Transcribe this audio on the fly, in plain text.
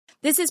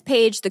This is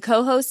Paige, the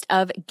co-host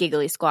of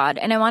Giggly Squad,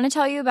 and I want to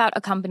tell you about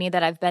a company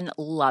that I've been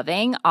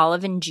loving,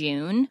 Olive &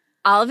 June.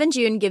 Olive &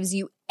 June gives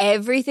you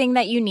everything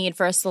that you need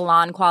for a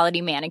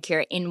salon-quality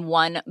manicure in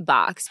one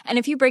box. And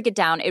if you break it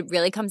down, it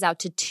really comes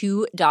out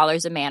to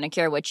 $2 a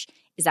manicure, which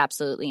is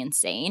absolutely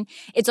insane.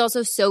 It's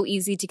also so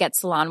easy to get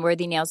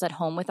salon-worthy nails at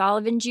home with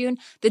Olive & June.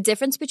 The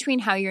difference between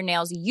how your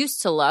nails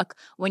used to look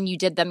when you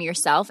did them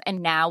yourself and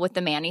now with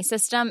the Mani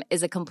system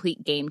is a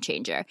complete game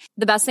changer.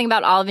 The best thing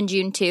about Olive &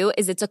 June, too,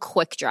 is it's a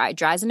quick dry.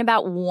 Dries in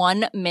about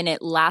 1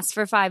 minute, lasts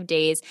for 5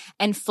 days,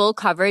 and full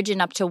coverage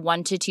in up to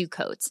 1 to 2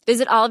 coats.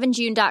 Visit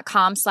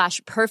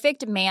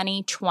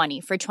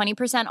oliveandjune.com/perfectmani20 for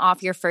 20%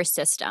 off your first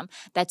system.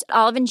 That's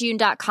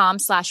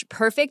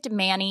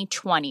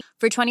oliveandjune.com/perfectmani20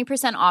 for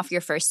 20% off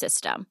your first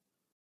system.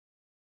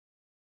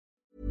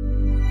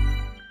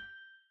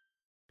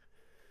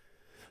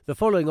 The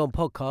following on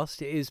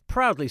podcast is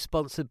proudly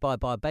sponsored by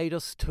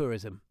Barbados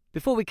Tourism.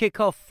 Before we kick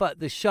off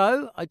the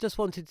show, I just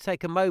wanted to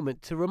take a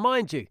moment to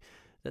remind you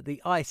that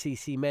the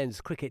ICC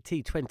Men's Cricket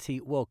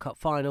T20 World Cup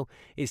Final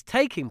is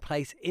taking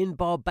place in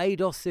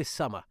Barbados this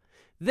summer.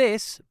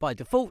 This, by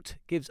default,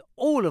 gives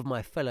all of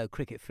my fellow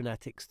cricket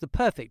fanatics the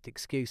perfect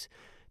excuse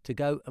to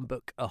go and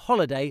book a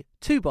holiday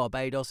to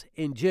Barbados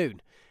in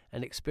June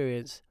and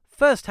experience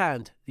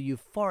firsthand the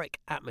euphoric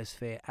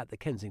atmosphere at the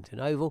Kensington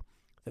Oval,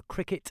 the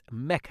cricket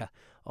mecca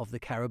of the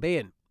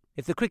Caribbean.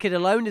 If the cricket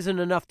alone isn't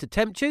enough to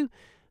tempt you,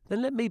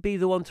 then let me be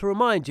the one to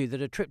remind you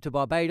that a trip to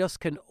Barbados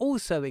can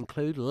also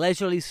include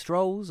leisurely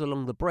strolls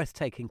along the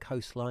breathtaking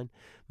coastline,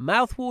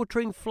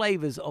 mouth-watering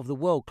flavours of the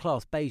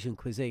world-class Bajan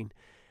cuisine,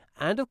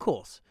 and, of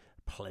course,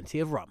 plenty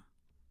of rum.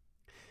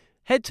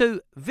 Head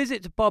to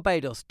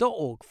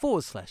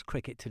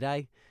visitbarbados.org/cricket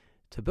today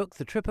to book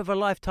the trip of a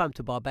lifetime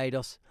to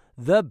Barbados,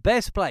 the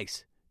best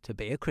place to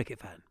be a cricket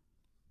fan.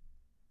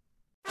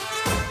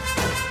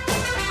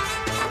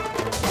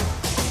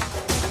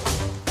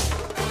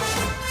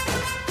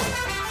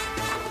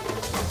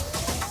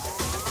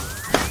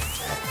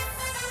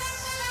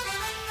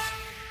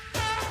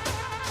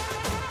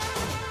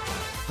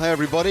 Hi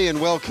everybody and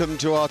welcome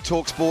to our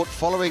TalkSport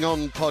Following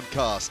On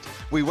podcast.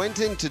 We went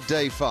into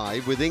day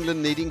 5 with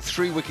England needing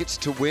 3 wickets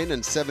to win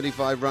and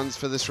 75 runs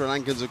for the Sri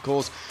Lankans, of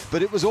course,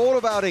 but it was all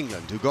about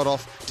England, who got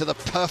off to the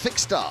perfect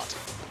start.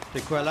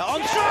 De Quella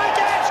on strike,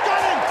 and it's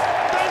got him!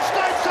 Ben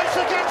Stokes takes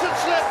a Jansen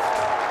slip.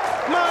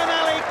 Moeen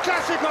Ali,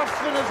 classic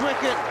off-spinner's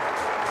wicket.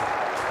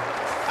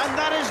 And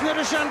that is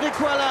Nidushan De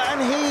Quella,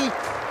 and he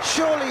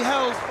surely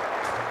held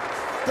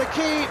the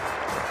key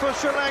for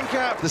Sri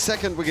Lanka. The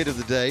second wicket of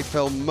the day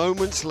fell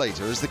moments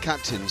later as the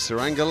captain,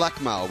 Suranga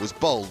Lakmal, was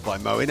bowled by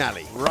Moeen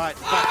Ali. Right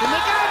back in the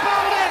game,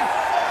 bowled in!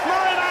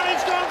 Moeen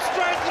Ali's gone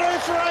straight through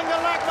Suranga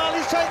Lakmal.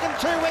 He's taken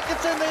 2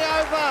 wickets in the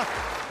over.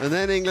 And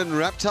then England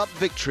wrapped up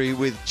victory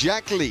with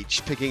Jack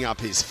Leach picking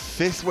up his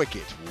 5th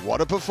wicket.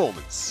 What a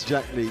performance.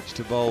 Jack Leach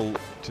to bowl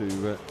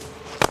to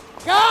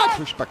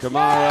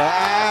Pushpakumara,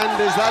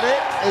 and is that it?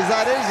 Is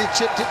that it? Has he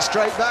chipped it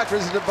straight back, or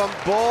is it a bump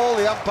ball?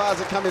 The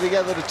umpires are coming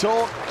together to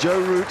talk.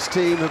 Joe Root's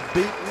team have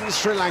beaten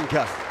Sri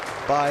Lanka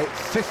by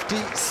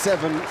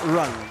 57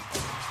 runs.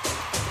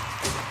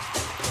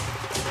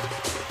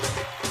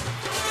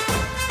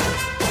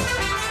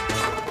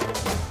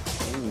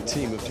 The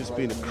team have just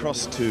been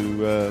across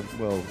to, a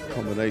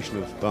combination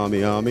of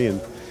Barmy Army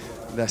and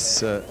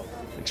less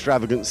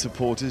extravagant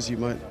supporters, you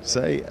might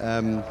say,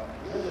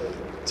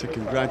 to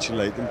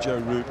congratulate them. Joe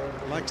Root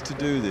likes to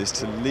do this,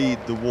 to lead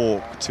the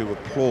walk, to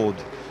applaud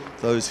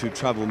those who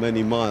travel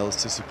many miles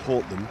to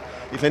support them.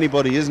 If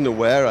anybody isn't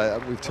aware,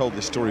 we've told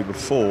this story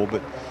before,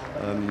 but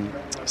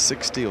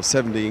 60 or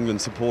 70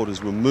 England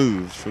supporters were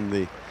moved from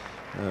the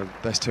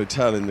best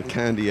hotel in the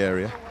Kandy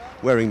area,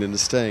 where England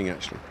is staying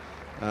actually,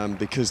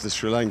 because the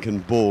Sri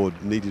Lankan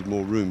board needed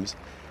more rooms.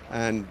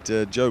 And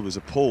Joe was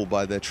appalled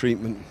by their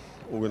treatment,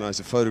 organised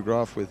a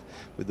photograph with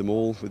them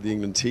all, with the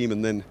England team,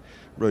 and then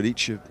wrote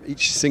each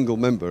single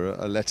member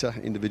a letter,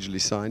 individually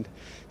signed,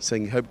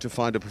 saying he hoped to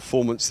find a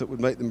performance that would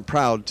make them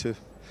proud to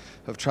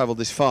have travelled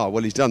this far.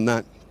 Well, he's done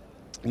that.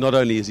 Not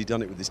only has he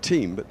done it with his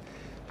team, but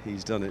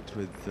he's done it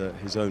with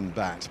his own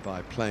bat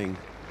by playing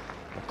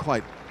a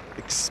quite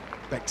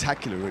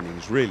spectacular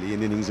innings, really,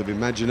 an innings of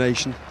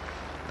imagination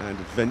and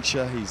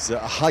adventure. He's a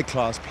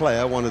high-class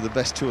player, one of the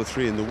best 2 or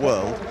 3 in the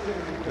world,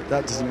 but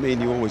that doesn't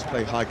mean you always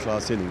play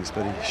high-class innings,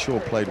 but he sure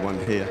played one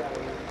here.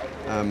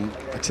 I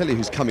tell you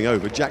who's coming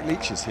over. Jack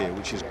Leach is here,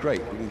 which is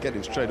great. We can get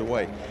him straight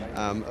away.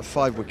 A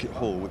 5-wicket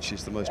haul, which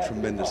is the most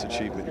tremendous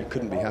achievement. You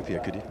couldn't be happier,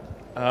 could you?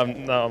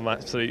 No, I'm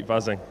absolutely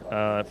buzzing.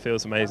 It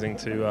feels amazing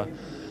to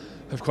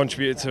have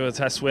contributed to a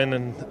Test win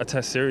and a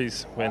Test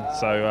series win.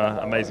 So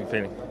amazing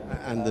feeling.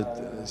 And the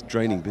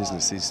draining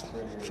business is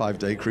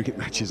 5-day cricket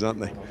matches, aren't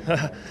they?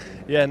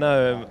 Yeah,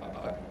 no.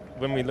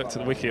 When we looked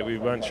at the wicket, we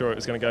weren't sure it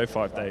was going to go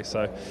 5 days.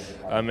 So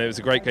it was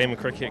a great game of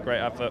cricket, great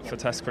advert for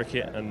Test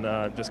cricket, and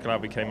just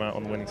glad we came out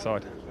on the winning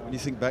side. When you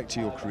think back to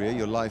your career,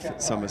 your life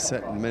at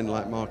Somerset, and men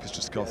like Marcus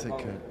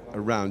Trescothick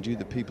around you,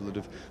 the people that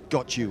have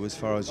got you as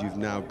far as you've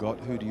now got,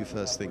 who do you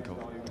first think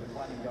of?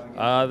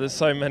 There's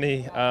so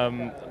many.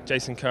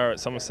 Jason Kerr at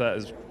Somerset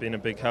has been a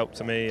big help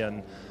to me,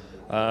 and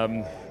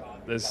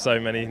there's so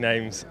many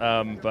names.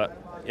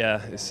 But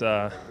yeah, it's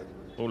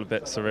all a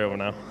bit surreal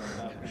now.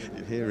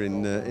 You're here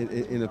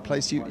in a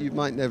place you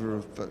might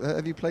never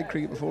have you played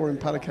cricket before in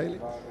Pallekele?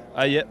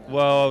 Yeah,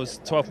 well, I was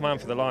 12th man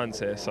for the Lions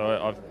here, so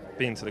I've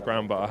been to the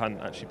ground, but I hadn't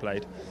actually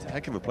played. It's a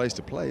heck of a place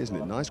to play, isn't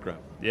it? Nice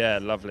ground. Yeah,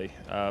 lovely.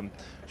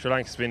 Sri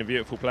Lanka's been a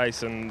beautiful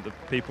place, and the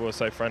people are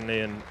so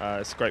friendly, and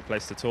it's a great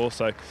place to tour.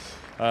 So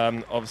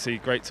obviously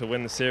great to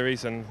win the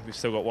series, and we've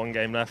still got one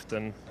game left,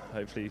 and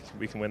hopefully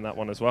we can win that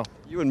one as well.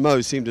 You and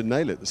Mo seemed to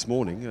nail it this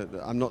morning.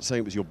 I'm not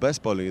saying it was your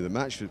best bowling of the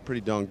match, it was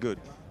pretty darn good.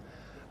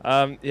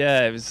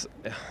 Yeah, it was.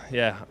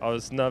 Yeah, I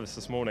was nervous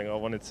this morning. I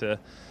wanted to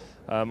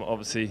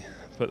obviously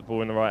put the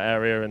ball in the right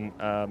area,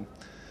 and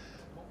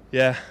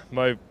yeah,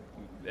 Mo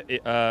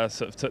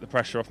sort of took the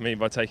pressure off me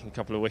by taking a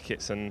couple of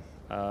wickets, and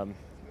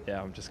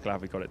yeah, I'm just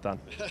glad we got it done.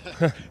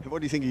 What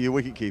do you think of your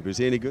wicketkeeper? Is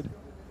he any good?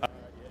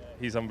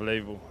 He's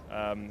unbelievable.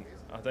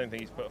 I don't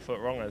think he's put a foot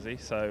wrong, has he?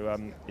 So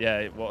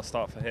yeah, what a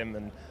start for him.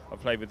 And I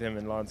played with him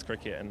in Lions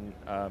cricket, and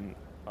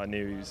I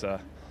knew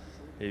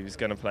he was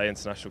going to play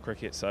international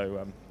cricket.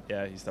 So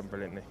yeah, he's done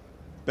brilliantly.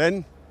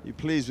 Ben, you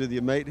pleased with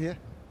your mate here?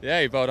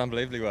 Yeah, he bowled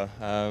unbelievably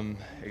well.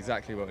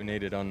 Exactly what we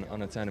needed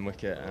on a turning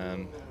wicket.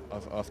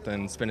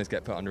 Often spinners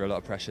get put under a lot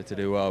of pressure to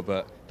do well,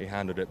 but he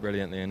handled it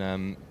brilliantly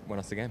and won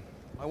us the game.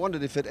 I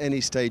wondered if at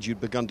any stage you'd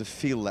begun to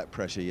feel that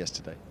pressure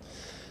yesterday.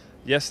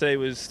 Yesterday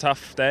was a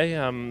tough day.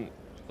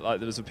 Like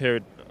there was a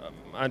period.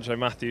 Angelo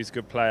Matthews,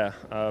 good player.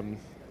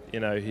 You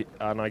know,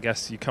 and I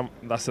guess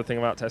that's the thing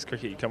about Test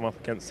cricket. You come up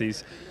against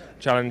these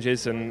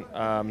challenges, and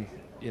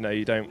you know,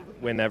 you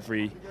don't win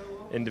every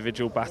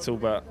individual battle,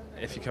 but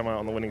if you come out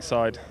on the winning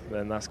side,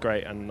 then that's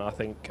great. And I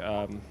think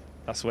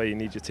that's where you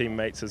need your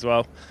teammates as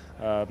well.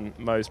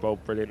 Mo's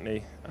bowled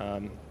brilliantly.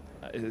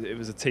 It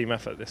was a team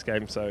effort this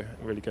game, so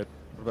really good.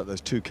 What about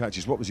those two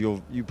catches? What was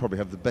you probably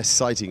have the best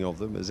sighting of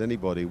them as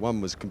anybody.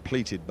 One was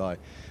completed by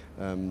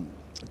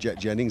Jet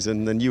Jennings,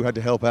 and then you had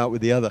to help out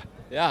with the other.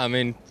 Yeah, I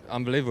mean,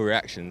 unbelievable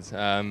reactions.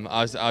 I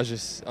was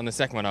just on the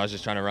second one. I was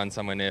just trying to run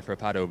somewhere near for a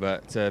paddle,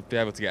 but to be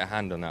able to get a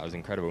hand on that was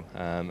incredible.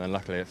 And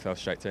luckily, it fell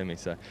straight to me.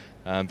 So,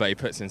 but he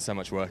puts in so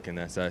much work in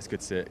there, so it's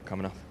good to see it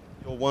coming off.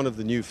 You're one of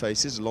the new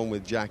faces, along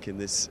with Jack, in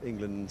this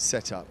England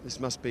setup.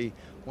 This must be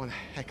one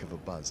heck of a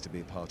buzz to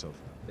be a part of.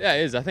 Yeah,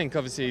 it is. I think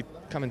obviously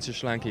coming to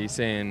Sri Lanka,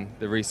 seeing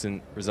the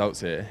recent results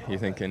here, you're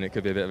thinking it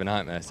could be a bit of a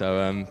nightmare.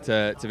 So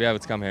to be able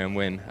to come here and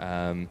win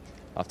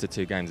after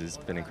 2 games has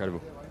been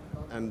incredible.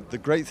 And the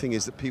great thing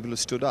is that people have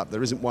stood up.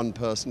 There isn't one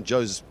person.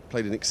 Joe's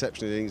played an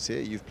exceptional innings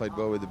here. You've played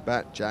well with the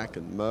bat, Jack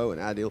and Mo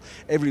and Adil.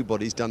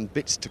 Everybody's done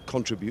bits to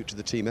contribute to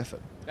the team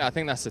effort. Yeah, I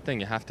think that's the thing.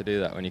 You have to do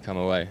that when you come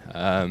away.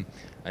 And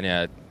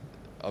yeah,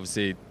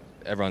 obviously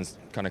everyone's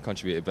kind of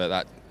contributed,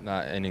 but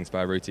that innings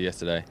by Ruti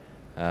yesterday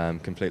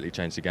completely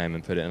changed the game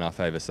and put it in our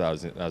favour. So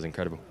that was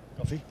incredible.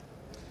 Coffee?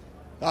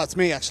 That's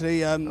me,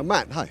 actually.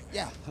 Matt, hi.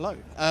 Yeah, hello.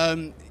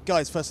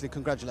 Guys, firstly,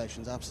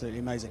 congratulations. Absolutely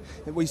amazing.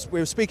 We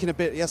were speaking a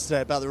bit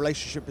yesterday about the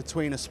relationship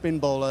between a spin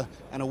bowler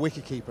and a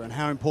wicketkeeper and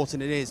how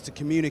important it is to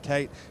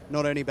communicate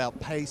not only about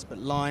pace but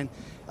line.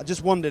 I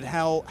just wondered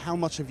how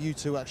much of you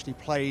two actually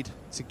played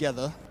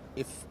together,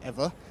 if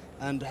ever,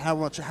 and how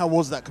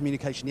was that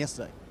communication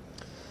yesterday?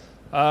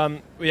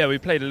 Yeah, we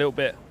played a little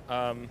bit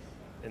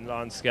in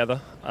Lions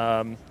together,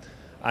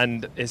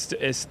 and it's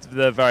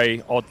the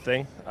very odd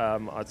thing.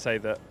 I'd say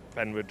that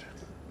Ben would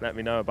let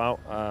me know about,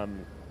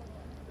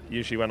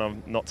 usually when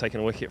I'm not taking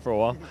a wicket for a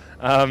while.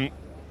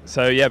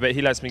 So yeah, but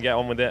he lets me get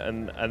on with it,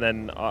 and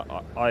then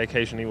I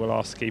occasionally will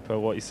ask the keeper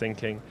what he's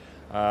thinking.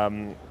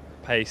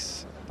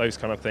 Pace, those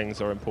kind of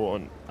things are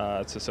important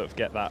to sort of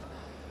get that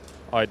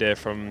idea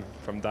from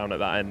down at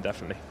that end,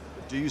 definitely.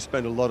 Do you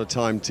spend a lot of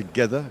time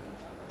together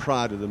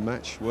prior to the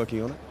match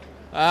working on it?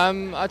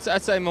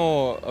 I'd say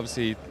more.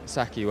 Obviously,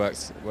 Saki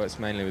works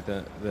mainly with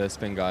the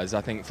spin guys.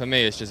 I think for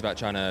me, it's just about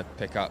trying to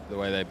pick up the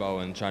way they bowl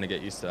and trying to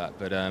get used to that.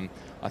 But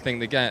I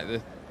think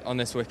on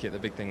this wicket, the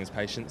big thing is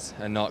patience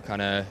and not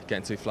kind of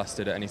getting too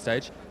flustered at any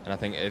stage. And I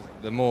think if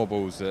the more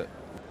balls at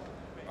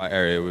the right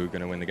area, we were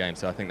going to win the game.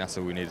 So I think that's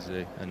all we needed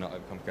to do and not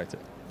overcomplicate it.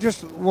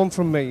 Just one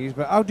from me,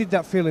 but how did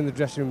that feel in the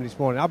dressing room this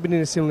morning? I've been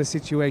in a similar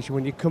situation.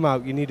 When you come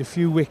out, you need a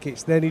few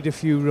wickets, they need a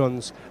few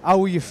runs. How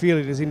were you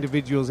feeling as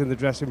individuals in the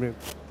dressing room?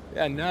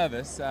 Yeah,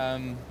 nervous.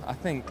 I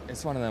think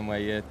it's one of them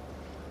where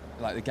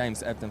the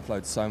game's ebbed and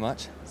flowed so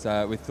much.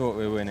 So we thought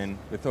we were winning,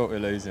 we thought we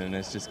were losing, and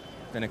it's just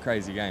been a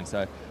crazy game.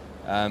 So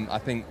I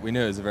think we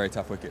knew it was a very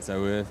tough wicket.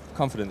 So we were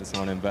confident this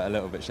morning, but a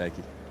little bit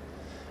shaky.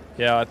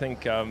 Yeah, I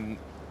think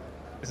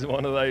it's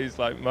one of those,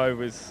 like Mo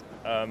was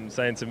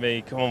saying to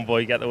me, "Come on,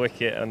 boy, get the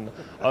wicket," and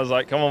I was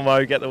like, "Come on,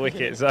 Mo, get the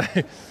wicket." So,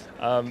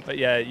 but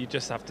yeah, you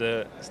just have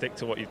to stick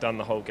to what you've done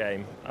the whole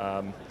game.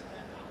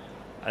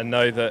 And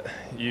know that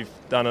you've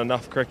done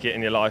enough cricket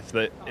in your life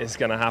that it's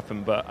going to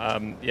happen. But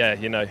yeah,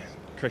 you know,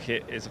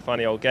 cricket is a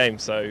funny old game,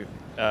 so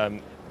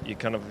you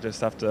kind of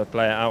just have to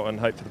play it out and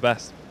hope for the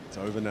best. It's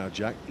over now,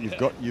 Jack. You've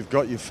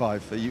got your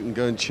fifer. You can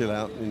go and chill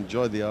out,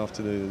 enjoy the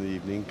afternoon and the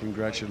evening.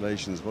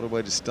 Congratulations. What a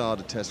way to start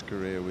a Test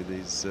career with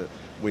these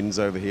wins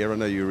over here. I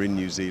know you're in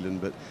New Zealand,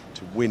 but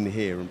to win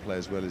here and play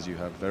as well as you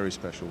have, very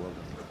special. Well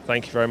done.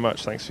 Thank you very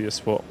much. Thanks for your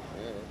support.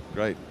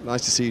 Great.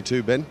 Nice to see you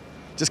too, Ben.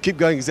 Just keep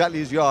going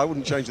exactly as you are. I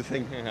wouldn't change a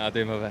thing. I'll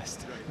do my best.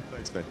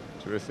 Thanks, Ben.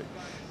 Terrific.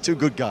 Two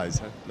good guys.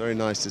 Huh? Very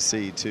nice to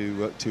see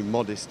two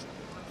modest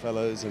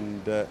fellows,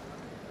 and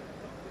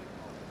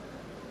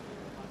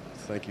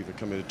thank you for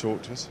coming to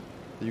talk to us.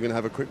 Are you going to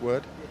have a quick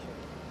word?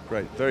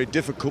 Great. Very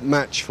difficult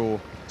match for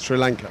Sri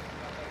Lanka.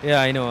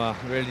 Yeah, I know.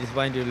 Really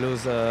disappointed to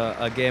lose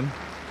a game,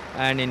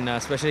 and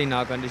especially in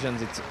our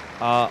conditions, it's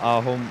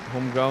our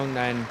home ground,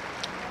 and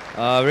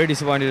very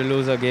disappointed to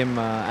lose a game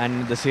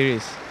and the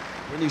series.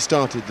 When you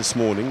started this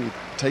morning, you're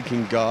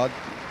taking guard,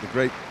 the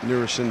great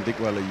Niroshan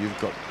Dickwella,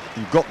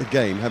 you've got the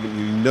game, haven't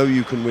you? You know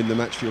you can win the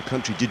match for your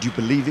country. Did you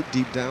believe it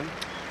deep down?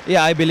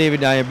 Yeah, I believe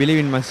it. I believe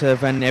in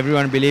myself, and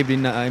everyone believed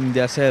in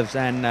themselves.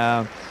 And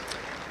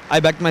I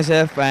backed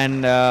myself,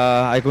 and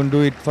I couldn't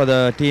do it for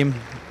the team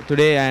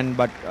today.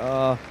 But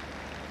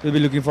we'll be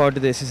looking forward to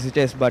the SCC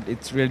test. But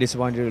it's really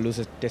disappointing to lose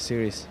a test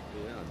series.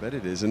 Yeah, I bet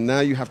it is. And now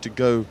you have to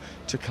go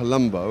to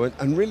Colombo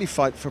and really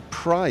fight for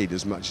pride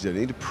as much as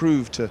anything, to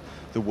prove to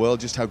the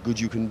world just how good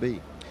you can be.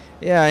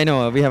 Yeah, I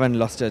know. We haven't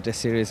lost a test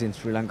series in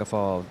Sri Lanka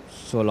for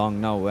so long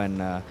now,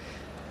 and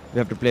we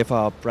have to play for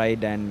our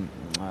pride and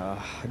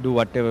do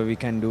whatever we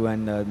can do,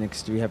 and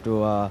next we have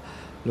to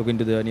look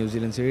into the New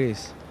Zealand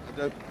series. I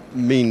don't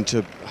mean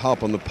to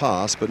harp on the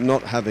past, but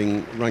not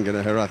having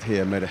Rangana Herath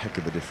here made a heck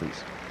of a difference.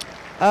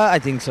 I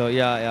think so,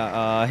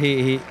 yeah.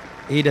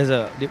 He does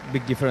a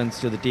big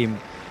difference to the team,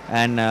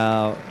 and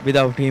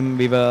without him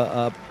we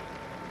were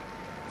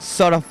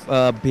sort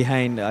of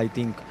behind, I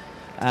think.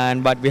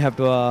 But we have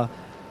to,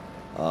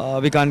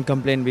 we can't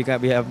complain, we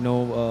have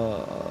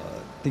no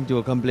thing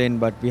to complain,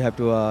 but we have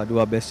to do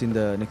our best in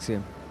the next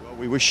game. Well,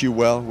 we wish you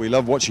well. We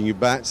love watching you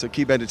bat, so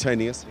keep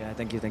entertaining us. Yeah,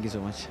 thank you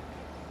so much.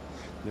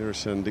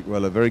 Niroshan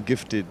Dickwella, very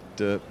gifted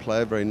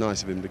player, very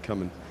nice of him to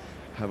come and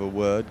have a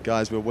word.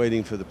 Guys, we're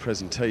waiting for the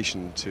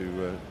presentation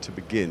to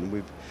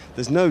begin.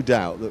 There's no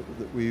doubt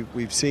that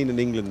we've seen an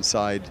England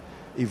side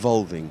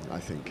evolving, I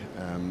think,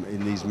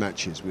 in these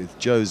matches, with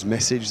Joe's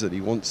message that he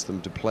wants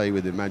them to play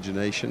with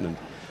imagination and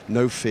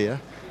no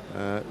fear.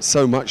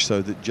 So much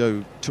so that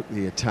Joe took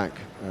the attack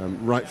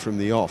right from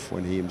the off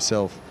when he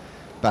himself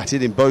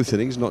batted in both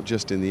innings, not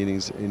just in the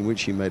innings in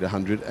which he made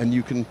 100, and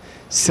you can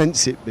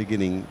sense it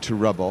beginning to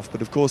rub off.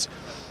 But of course,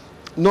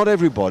 not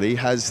everybody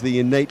has the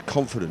innate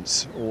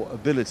confidence or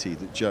ability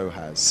that Joe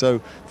has. So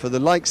for the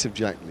likes of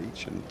Jack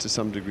Leach and to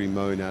some degree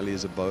Moeen Ali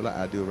as a bowler,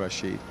 Adil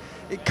Rashid,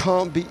 it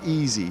can't be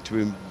easy to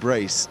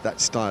embrace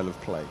that style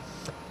of play.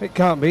 It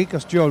can't be,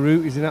 because Joe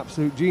Root is an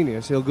absolute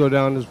genius. He'll go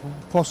down as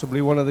possibly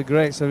one of the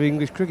greats of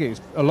English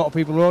cricket. A lot of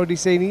people are already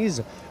saying he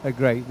is a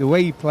great. The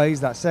way he plays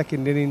that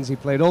second innings, he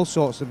played all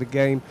sorts of the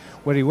game,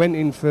 where he went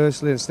in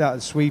firstly and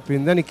started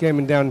sweeping, then he came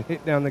and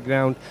hit down the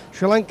ground.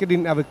 Sri Lanka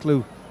didn't have a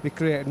clue. They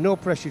created no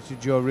pressure to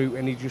Joe Root,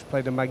 and he just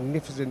played a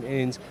magnificent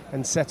innings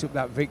and set up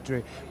that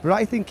victory. But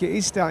I think it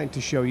is starting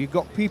to show. You've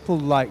got people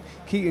like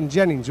Keaton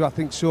Jennings, who I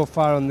think so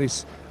far on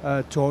this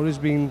tour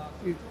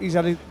he's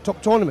had a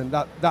top tournament.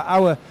 That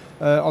hour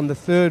on the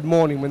third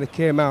morning when they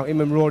came out, him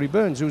and Rory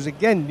Burns, who was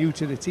again new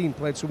to the team,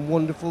 played some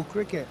wonderful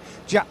cricket.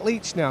 Jack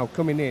Leach now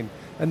coming in,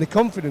 and the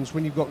confidence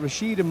when you've got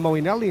Rashid and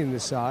Moeen Ali in the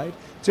side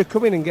to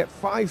come in and get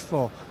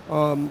 5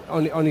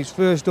 on his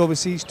first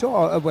overseas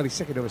tour, his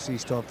second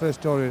overseas tour,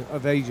 first tour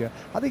of Asia.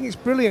 I think it's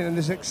brilliant, and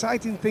there's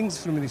exciting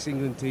things from this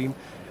England team,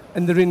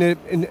 and they're in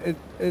an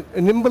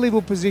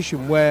unbelievable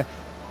position where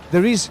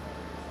there is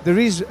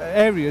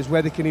areas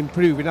where they can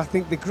improve, and I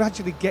think they're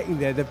gradually getting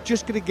there. They've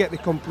just got to get the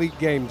complete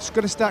game. Just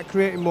got to start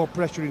creating more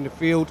pressure in the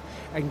field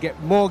and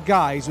get more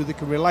guys who they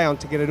can rely on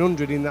to get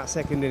 100 in that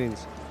second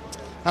innings.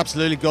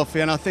 Absolutely,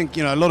 Goffey, and I think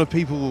a lot of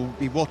people will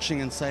be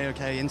watching and say,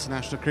 okay,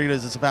 international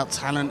cricketers, it's about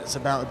talent, it's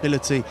about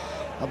ability.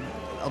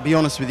 I'll be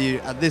honest with you,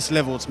 at this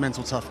level it's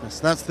mental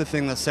toughness. That's the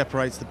thing that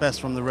separates the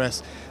best from the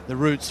rest, the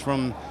Roots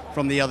from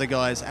the other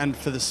guys. And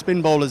for the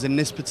spin bowlers in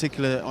this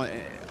particular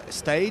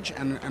stage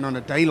and on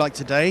a day like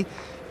today,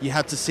 you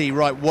had to see,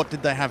 right, what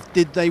did they have?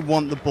 Did they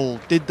want the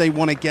ball? Did they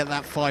want to get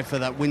that fifer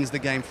that wins the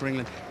game for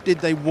England? Did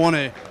they want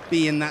to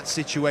be in that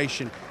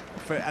situation?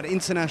 At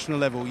international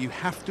level, you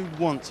have to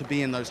want to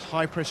be in those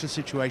high pressure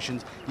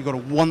situations. You've got to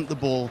want the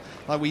ball.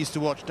 Like we used to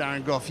watch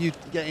Darren Gough. You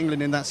get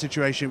England in that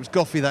situation, it was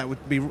Goffey that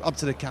would be up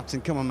to the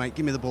captain. Come on, mate,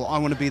 give me the ball. I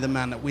want to be the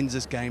man that wins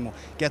this game or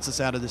gets us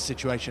out of this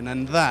situation.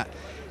 And that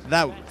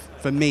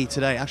for me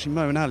today, actually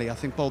Moeen Ali, I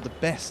think bowled the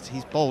best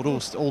he's bowled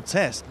all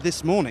test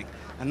this morning.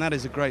 And that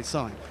is a great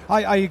sign.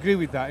 I agree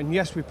with that, and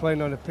yes, we're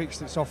playing on a pitch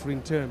that's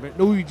offering turn, but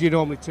who would you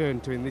normally turn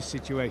to in this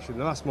situation?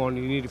 The last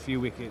morning you need a few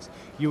wickets,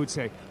 you would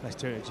say, let's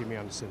turn to Jimmy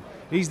Anderson.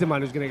 He's the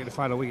man who's going to get the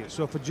final wicket.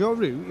 So for Joe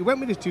Root, he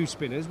went with the 2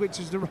 spinners, which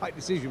is the right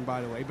decision,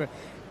 by the way, but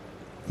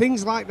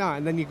things like that,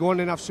 and then you go on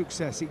and have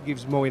success. It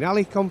gives Moeen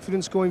Ali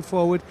confidence going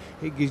forward,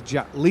 it gives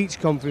Jack Leach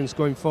confidence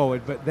going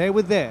forward, but they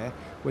were there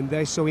when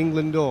they saw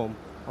England home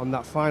on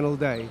that final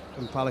day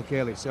in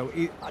Pallekele. So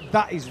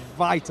that is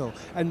vital.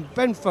 And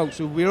Ben Foakes,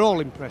 who we're all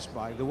impressed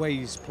by, the way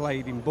he's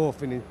played in both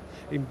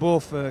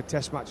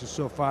Test matches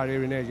so far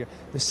here in Asia,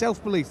 the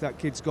self-belief that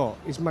kid's got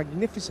is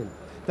magnificent.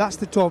 That's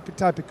the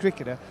type of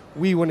cricketer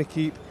we want to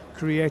keep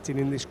creating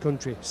in this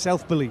country,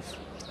 self-belief.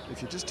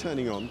 If you're just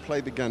turning on,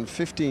 play began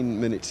 15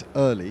 minutes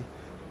early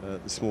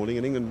this morning,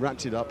 and England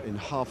wrapped it up in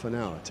half an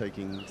hour,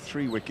 taking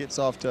 3 wickets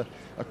after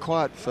a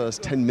quiet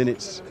first 10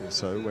 minutes or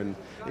so, when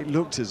it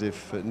looked as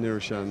if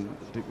Niroshan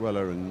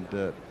Dickwella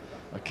and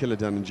Akila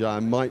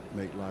Dhananjaya might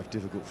make life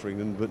difficult for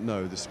England, but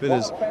no, the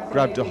spinners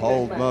grabbed a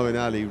hold.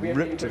 Moeen Ali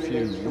ripped a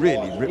few,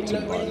 really ripped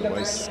him, by the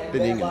way,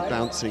 spinning and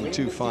bouncing,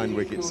 2 fine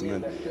wickets, and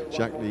then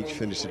Jack Leach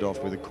finished it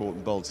off with a caught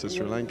and bowled. So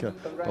Sri Lanka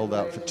bowled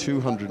out for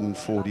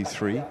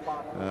 243,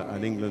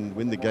 and England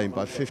win the game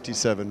by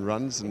 57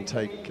 runs and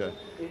take a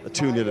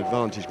 2-0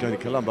 advantage going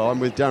to Colombo. I'm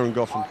with Darren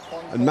Gough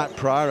and Matt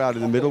Pryor out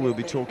in the middle. We'll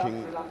be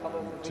talking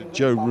to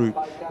Joe Root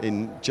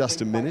in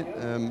just a minute.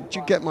 Do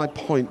you get my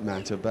point,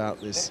 Matt, about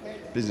this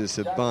business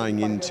of buying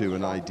into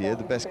an idea?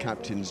 The best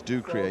captains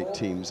do create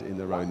teams in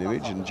their own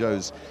image, and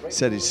Joe's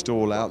set his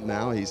stall out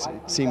now. It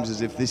seems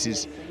as if this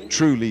is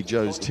truly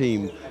Joe's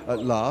team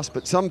at last,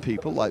 but some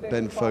people, like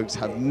Ben Foakes,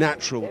 have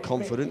natural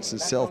confidence and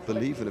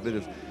self-belief and a bit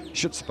of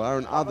chutzpah,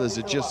 and others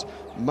are just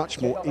much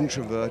more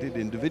introverted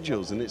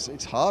individuals, and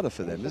it's harder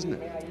for them, isn't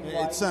it?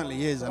 It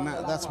certainly is, and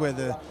that's where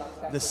the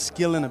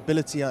skill and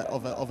ability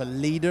of a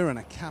leader and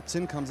a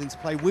captain comes into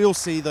play. We'll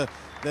see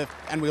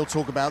and we'll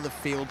talk about the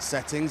field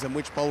settings and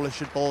which bowler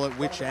should bowl at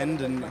which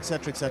end, and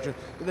etc., etc.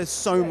 But there's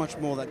so much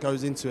more that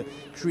goes into it.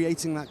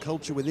 Creating that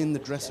culture within the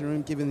dressing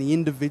room, giving the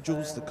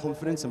individuals the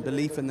confidence and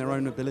belief in their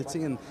own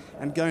ability, and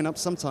going up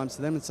sometimes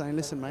to them and saying,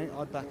 listen, mate,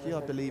 I back you,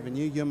 I believe in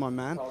you, you're my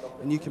man,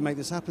 and you can make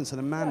this happen. So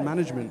the man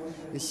management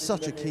is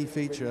such a key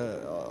feature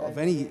of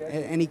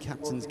any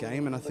captain's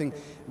game, and I think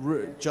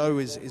Joe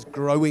is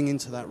growing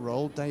into that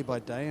role day by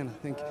day, and I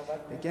think,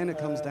 again, it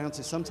comes down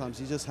to sometimes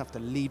you just have to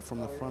lead from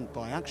the front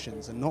by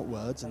actions and not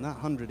words, and that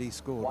 100 he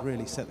scored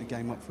really set the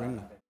game up for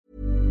England.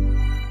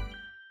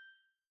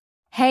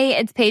 Hey,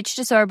 it's Paige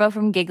DeSorbo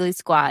from Giggly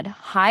Squad.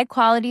 High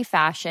quality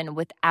fashion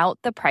without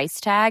the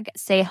price tag.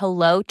 Say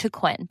hello to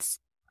Quince.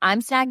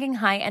 I'm snagging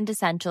high-end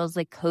essentials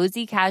like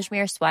cozy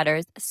cashmere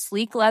sweaters,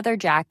 sleek leather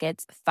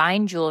jackets,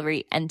 fine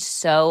jewelry, and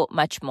so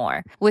much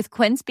more. With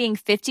Quince being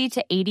 50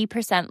 to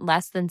 80%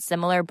 less than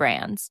similar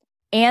brands.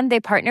 And they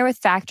partner with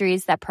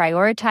factories that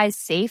prioritize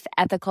safe,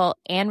 ethical,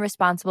 and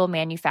responsible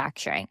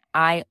manufacturing.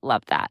 I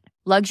love that.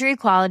 Luxury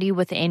quality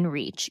within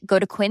reach. Go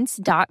to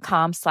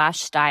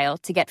quince.com/style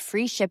to get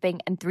free shipping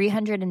and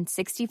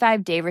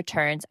 365-day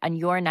returns on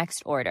your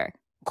next order.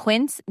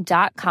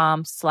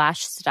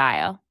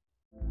 Quince.com/style.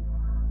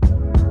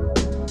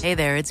 Hey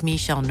there, it's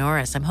Michelle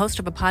Norris. I'm host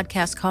of a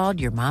podcast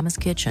called Your Mama's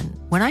Kitchen.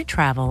 When I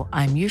travel,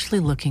 I'm usually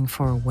looking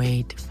for a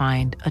way to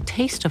find a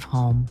taste of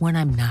home when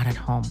I'm not at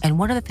home. And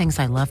one of the things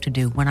I love to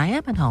do when I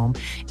am at home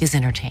is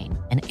entertain.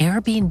 And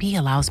Airbnb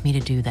allows me to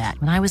do that.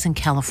 When I was in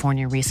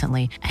California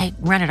recently, I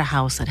rented a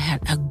house that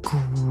had a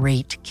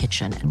great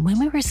kitchen. And when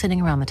we were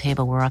sitting around the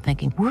table, we were all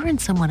thinking, we're in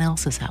someone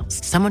else's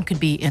house. Someone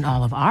could be in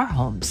all of our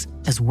homes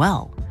as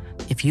well.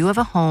 If you have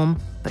a home,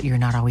 but you're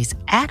not always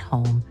at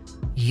home,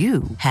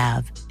 you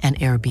have an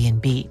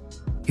Airbnb.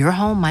 Your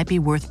home might be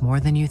worth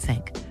more than you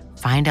think.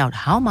 Find out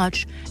how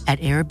much at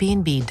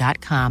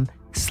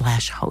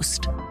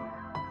airbnb.com/host.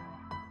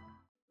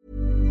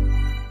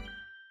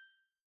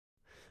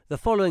 The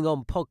following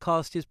on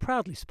podcast is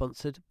proudly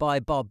sponsored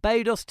by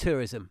Barbados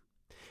Tourism.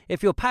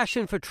 If your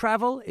passion for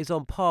travel is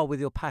on par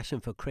with your passion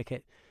for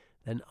cricket,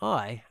 then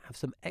I have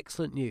some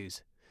excellent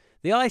news.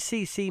 The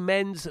ICC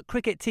Men's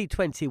Cricket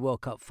T20 World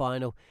Cup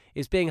Final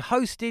is being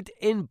hosted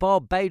in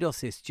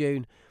Barbados this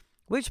June,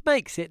 which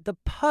makes it the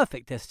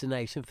perfect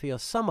destination for your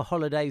summer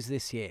holidays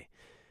this year.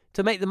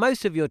 To make the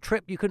most of your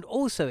trip, you can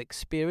also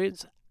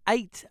experience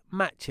 8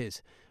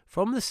 matches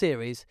from the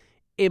series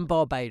in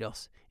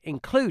Barbados,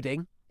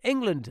 including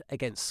England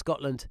against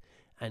Scotland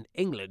and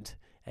England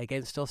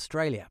against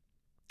Australia.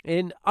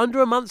 In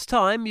under a month's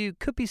time, you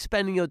could be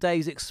spending your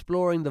days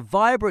exploring the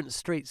vibrant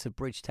streets of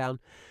Bridgetown,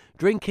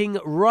 drinking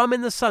rum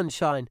in the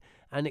sunshine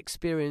and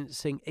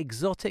experiencing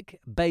exotic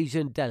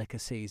Bajan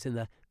delicacies in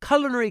the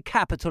culinary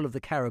capital of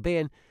the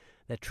Caribbean.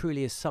 There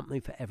truly is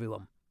something for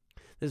everyone.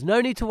 There's no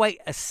need to wait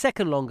a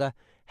second longer.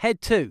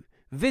 Head to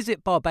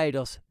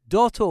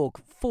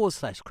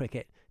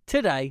visitbarbados.org/cricket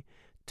today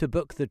to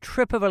book the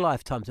trip of a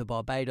lifetime to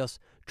Barbados.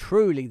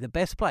 Truly the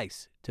best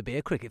place to be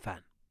a cricket fan.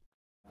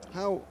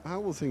 How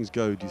will things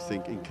go, do you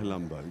think, in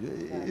Colombo?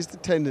 Is the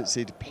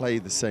tendency to play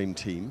the same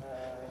team?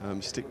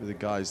 Stick with the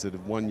guys that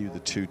have won you the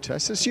 2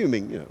 tests,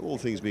 assuming, all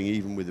things being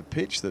even with a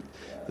pitch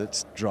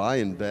that's dry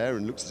and bare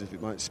and looks as if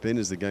it might spin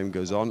as the game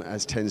goes on,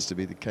 as tends to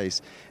be the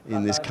case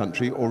in this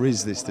country? Or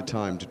is this the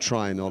time to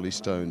try and Ollie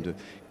Stone, to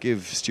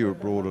give Stuart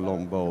Broad a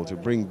long bowl, to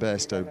bring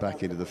Bairstow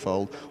back into the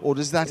fold? Or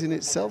does that in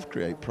itself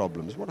create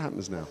problems? What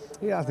happens now?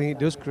 Yeah, I think it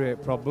does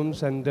create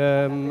problems, and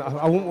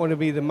I wouldn't want to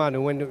be the man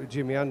who went up with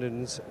Jimmy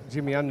Andens.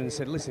 Jimmy Andens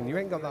said, listen, you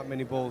ain't got that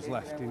many balls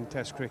left in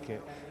Test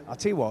cricket. I'll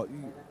tell you what,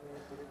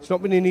 it's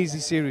not been an easy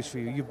series for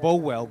you. You bowl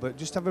well, but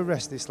just have a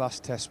rest this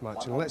last Test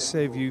match, and let's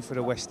save you for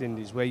the West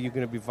Indies, where you're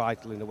going to be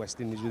vital in the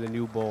West Indies with a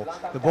new ball.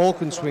 The ball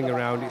can swing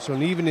around, it's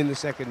uneven in the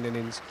second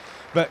innings.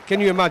 But can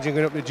you imagine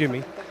going up to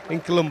Jimmy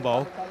in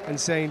Colombo and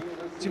saying,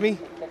 Jimmy,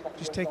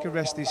 just take a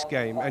rest this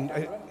game?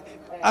 And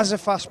as a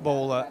fast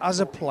bowler,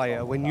 as a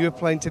player, when you're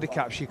playing to the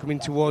caps, you're coming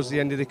towards the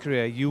end of the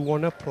career, you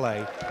want to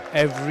play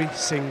every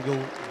single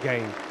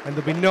game. And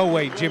there'll be no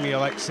way Jimmy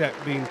will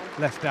accept being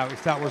left out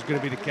if that was going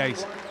to be the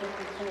case.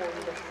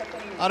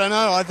 I don't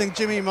know. I think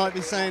Jimmy might be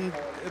saying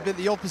a bit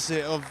the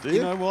opposite of,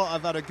 you know what,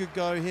 I've had a good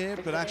go here,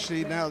 but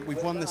actually now that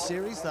we've won the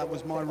series, that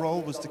was my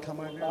role, was to come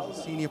over as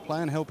a senior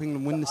player and helping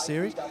them win the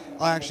series.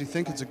 I actually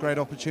think it's a great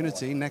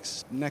opportunity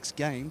next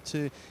game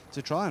to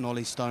try an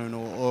Ollie Stone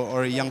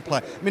or a young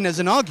player. I mean, there's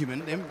an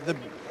argument,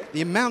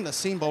 the amount that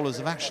seam bowlers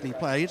have actually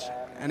played,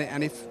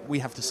 and if we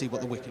have to see what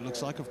the wicket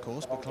looks like, of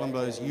course, but Colombo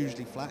is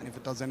usually flat, and if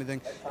it does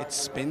anything, it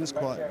spins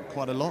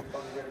quite a lot.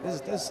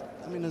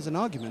 There's an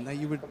argument that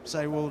you would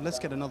say, well, let's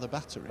get another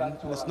batter in.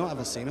 Let's not have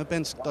a seamer.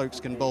 Ben Stokes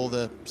can bowl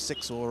the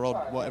 6 or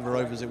odd whatever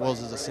overs it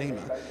was as a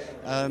seamer.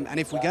 And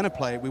if we're going to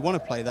play, we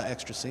want to play that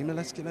extra seamer,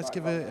 let's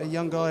give a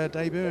young guy a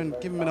debut and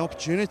give him an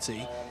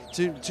opportunity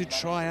to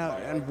try out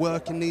and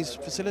work in these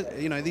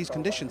these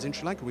conditions in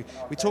Sri Lanka.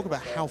 We talk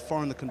about how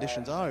foreign the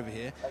conditions are over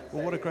here.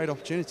 Well, what a great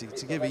opportunity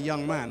to give a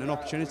young man an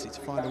opportunity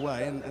to find a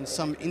way and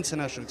some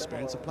international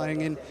experience of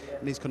playing in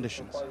these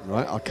conditions.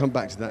 Right, I'll come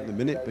back to that in a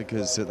minute,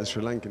 because the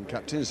Sri Lankan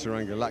captain,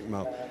 Suranga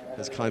Lakmal,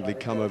 has kindly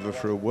come over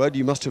for a word.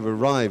 You must have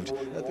arrived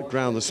at the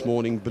ground this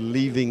morning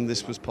believing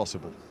this was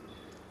possible.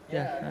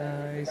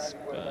 Yeah, it's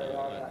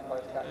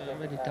a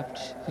very tough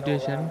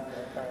situation.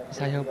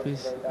 I hope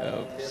is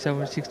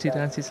 760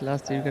 runs is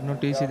last wicket,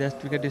 not easy.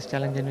 That wicket is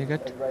challenging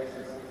wicket.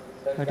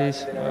 But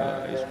it's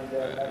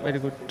very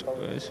good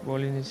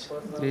bowling is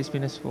 3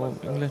 spinners for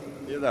England.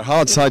 Yeah, they're a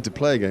hard side to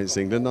play against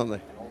England, aren't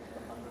they?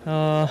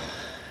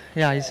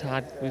 Yeah, it's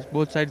hard.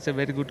 Both sides a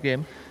very good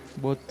game.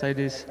 Both sides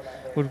is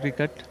good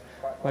cricket,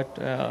 but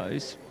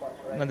it's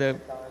another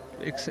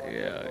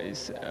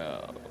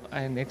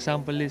an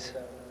example is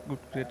good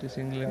cricket is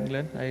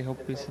England. I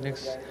hope his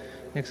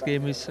next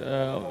game is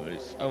our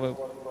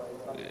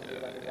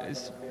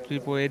is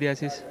 3-4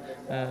 areas is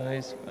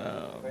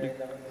big.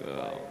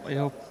 I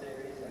hope.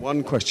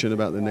 One question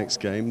about the next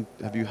game.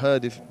 Have you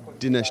heard if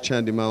Dinesh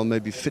Chandimal may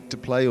be fit to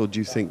play, or do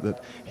you think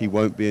that he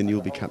won't be and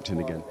you'll be captain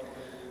again?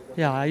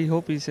 Yeah, I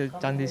hope he's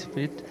Chand is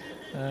fit.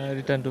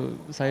 Return to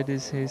side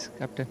is his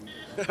captain.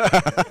 Okay,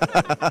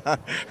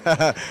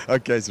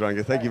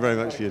 Suranga, thank you very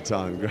much for your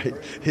time. Great.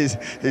 His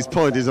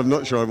point is, I'm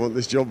not sure I want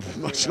this job for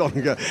much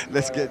longer.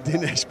 Let's get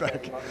Dinesh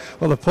back.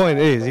 Well, the point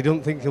is, he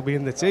don't think he'll be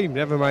in the team,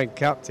 never mind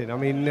captain. I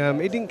mean,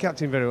 he didn't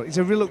captain very well. He's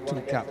a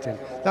reluctant captain.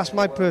 That's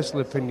my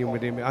personal opinion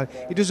with him.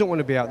 He doesn't want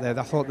to be out there.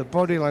 I thought the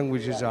body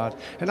language is hard.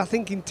 And I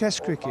think in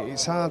Test cricket,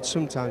 it's hard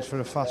sometimes for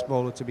a fast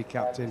bowler to be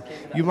captain.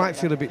 You might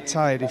feel a bit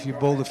tired if you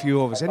bowl a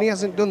few overs. And he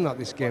hasn't done that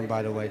this game,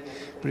 by the way.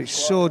 But it's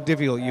so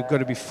difficult. You've got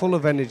to be full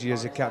of energy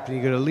as a captain.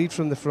 You've got to lead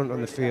from the front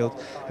on the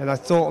field. And I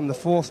thought on the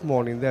 4th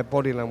morning, their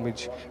body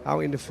language out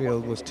in the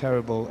field was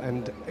terrible.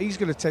 And he's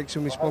going to take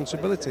some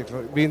responsibility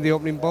for being the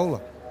opening bowler.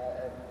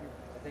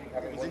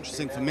 What was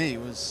interesting for me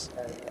was,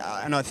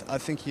 and I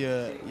think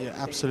you're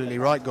absolutely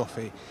right,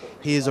 Goffey,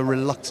 he is a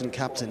reluctant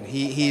captain.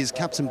 He is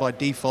captain by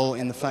default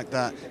in the fact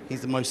that he's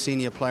the most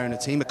senior player in the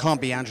team. It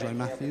can't be Angelo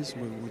Matthews,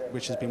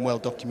 which has been well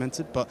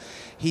documented, but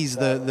he's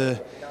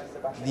the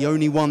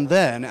only one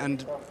there.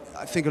 And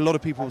I think a lot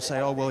of people will say,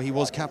 oh, well, he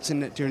was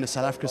captain during the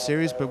South Africa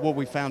series, but what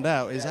we found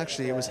out is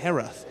actually it was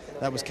Herath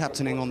that was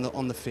captaining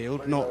on the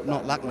field, not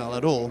Lakmal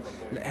at all.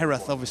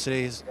 Herath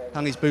obviously has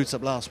hung his boots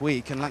up last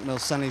week, and Lakmal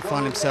suddenly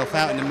found himself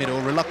out in the middle,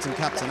 reluctant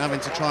captain, having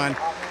to try and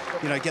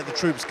get the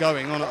troops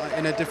going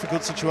in a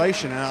difficult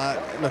situation.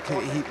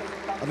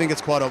 I think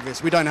it's quite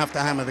obvious. We don't have to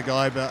hammer the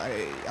guy, but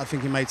I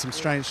think he made some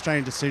strange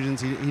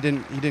decisions. He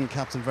didn't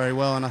captain very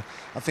well, and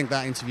I think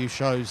that interview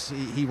shows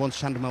he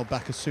wants Chandimal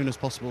back as soon as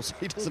possible, so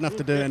he doesn't have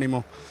to do it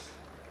anymore.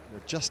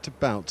 We're just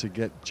about to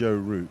get Joe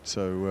Root,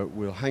 so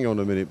we'll hang on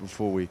a minute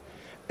before we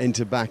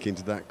enter back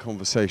into that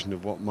conversation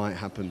of what might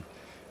happen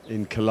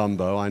in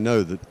Colombo. I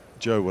know that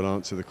Joe will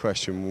answer the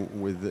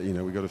question with,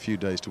 we've got a few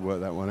days to work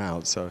that one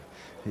out, so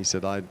he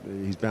said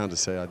he's bound to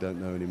say I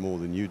don't know any more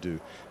than you do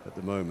at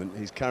the moment.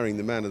 He's carrying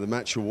the Man of the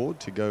Match award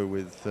to go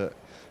with the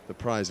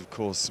prize, of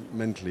course,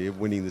 mentally of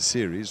winning the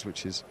series,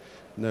 which is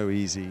no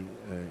easy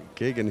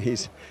gig, and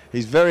he's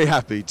very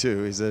happy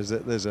too.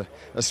 There's a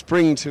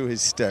spring to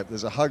his step.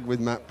 There's a hug with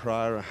Matt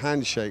Prior, a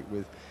handshake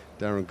with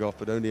Darren Gough,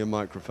 but only a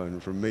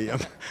microphone from me,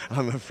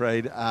 I'm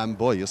afraid.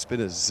 Boy, your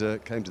spinners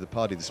came to the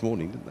party this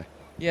morning, didn't they?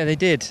 Yeah, they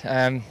did.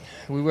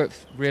 We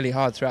worked really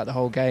hard throughout the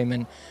whole game,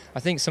 and I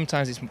think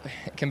sometimes it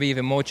can be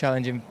even more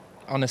challenging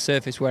on a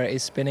surface where it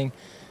is spinning.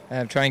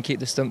 Try and keep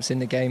the stumps in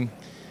the game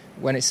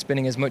when it's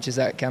spinning as much as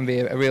that can be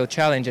a real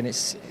challenge, and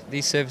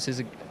these surfaces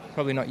are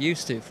probably not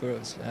used to for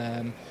us.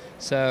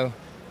 So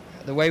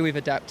the way we've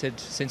adapted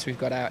since we've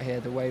got out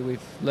here, the way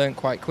we've learned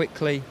quite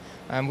quickly,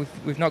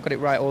 we've not got it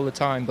right all the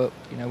time, but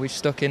we've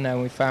stuck in there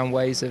and we've found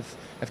ways of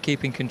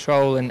keeping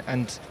control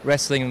and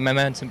wrestling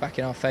momentum back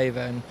in our favour,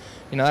 and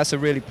that's a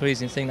really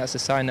pleasing thing. That's a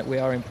sign that we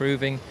are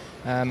improving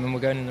and we're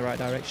going in the right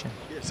direction.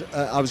 Yes,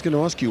 I was going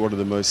to ask you what are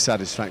the most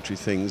satisfactory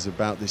things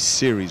about this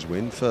series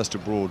win, first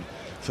abroad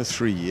for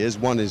 3 years.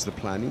 One is the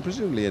planning,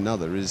 presumably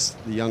another is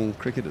the young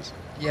cricketers.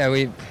 Yeah,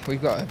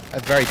 we've got a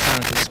very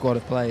talented squad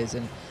of players,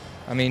 and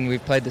I mean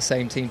we've played the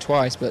same team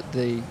twice, but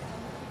I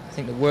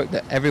think the work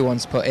that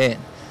everyone's put in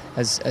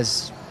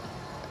has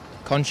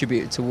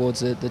contributed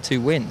towards the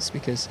 2 wins,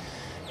 because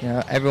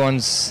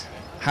everyone's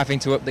having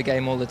to up the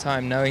game all the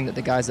time, knowing that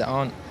the guys that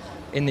aren't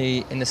in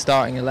the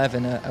starting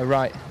 11 are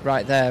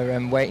right there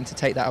and waiting to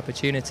take that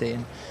opportunity.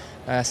 And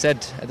I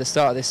said at the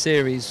start of this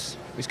series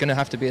it's going to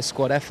have to be a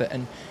squad effort,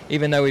 and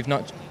even though we've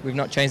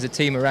not changed the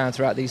team around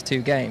throughout these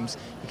 2 games,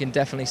 you can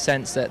definitely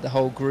sense that the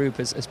whole group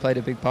has played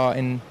a big part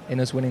in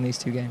us winning these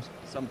 2 games.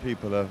 Some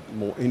people are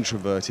more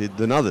introverted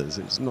than others.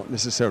 It's not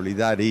necessarily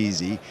that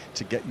easy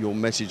to get your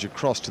message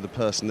across to the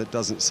person that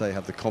doesn't, say,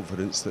 have the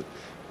confidence that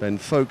Ben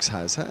Foakes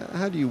has.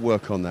 How do you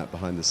work on that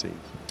behind the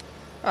scenes?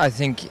 I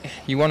think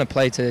you want to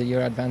play to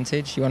your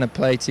advantage. You want to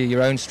play to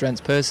your own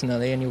strengths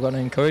personally, and you want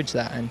to encourage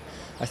that. And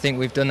I think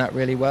we've done that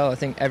really well. I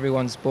think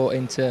everyone's bought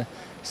into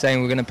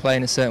saying we're going to play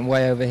in a certain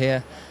way over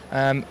here.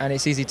 And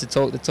it's easy to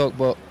talk the talk,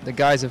 but the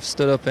guys have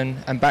stood up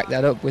and backed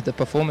that up with the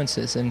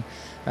performances. And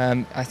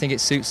I think it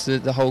suits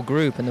the whole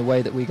group and the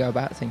way that we go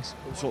about things.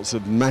 All sorts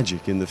of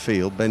magic in the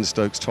field. Ben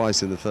Stokes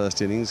twice in the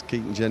first innings,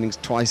 Keaton Jennings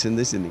twice in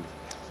this inning.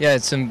 Yeah,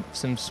 it's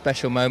some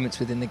special moments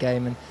within the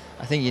game, and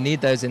I think you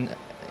need those in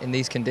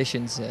these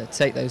conditions.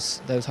 Take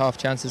those half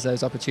chances,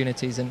 those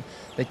opportunities, and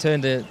they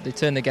turned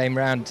the game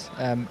round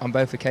on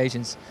both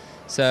occasions.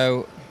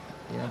 So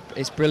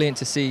it's brilliant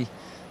to see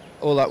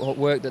all that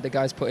work that the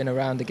guys put in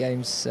around the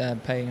games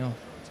paying off.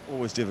 It's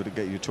always difficult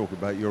to get you to talk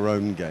about your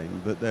own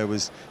game, but there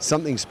was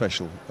something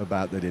special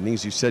about that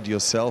innings. You said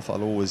yourself,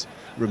 I'll always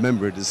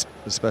remember it as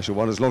a special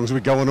one as long as we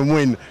go on and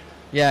win.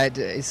 Yeah,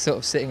 it's sort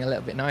of sitting a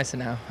little bit nicer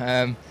now,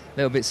 a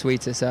little bit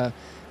sweeter. So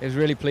it was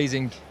really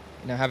pleasing,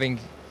 having,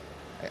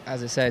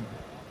 as I said,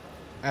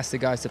 asked the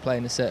guys to play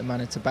in a certain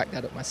manner, to back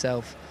that up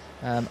myself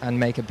and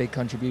make a big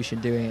contribution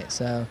doing it.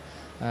 So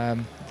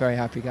very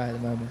happy guy at the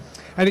moment.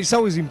 And it's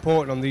always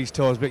important on these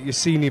tours, but your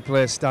senior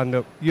players stand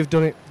up. You've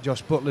done it,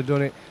 Josh Butler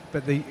done it,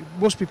 but it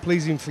must be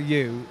pleasing for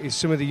you is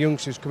some of the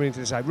youngsters coming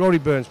into the side. Rory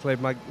Burns played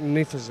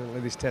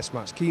magnificently this test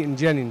match. Keaton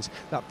Jennings,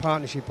 that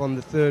partnership on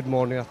the 3rd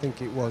morning, I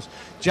think it was.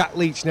 Jack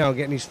Leach now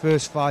getting his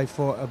first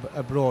 5-4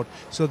 abroad.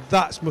 So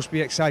that must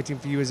be exciting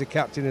for you as a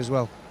captain as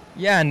well.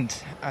 Yeah,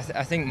 and I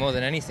think more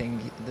than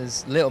anything,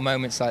 there's little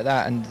moments like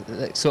that and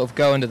that sort of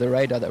go under the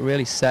radar that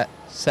really set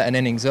an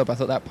innings up. I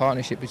thought that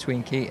partnership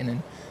between Keaton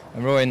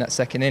and Roy in that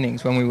second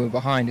innings when we were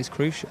behind is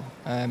crucial.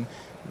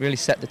 Really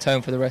set the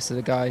tone for the rest of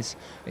the guys.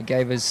 It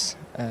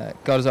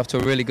got us off to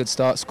a really good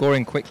start,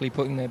 scoring quickly,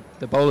 putting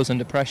the bowlers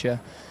under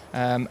pressure,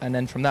 and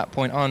then from that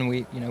point on,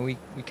 we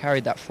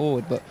carried that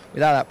forward. But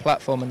without that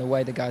platform and the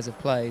way the guys have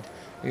played,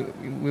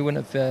 we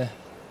wouldn't have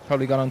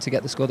probably gone on to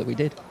get the score that we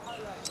did.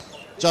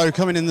 Joe,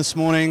 coming in this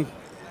morning,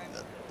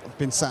 I've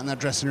been sat in that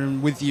dressing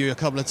room with you a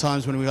couple of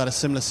times when we had a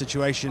similar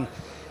situation.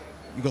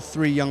 You've got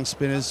 3 young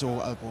spinners, or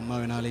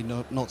Moeen Ali,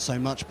 not so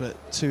much, but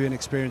 2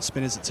 inexperienced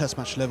spinners at test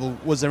match level.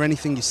 Was there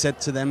anything you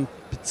said to them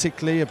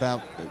particularly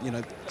about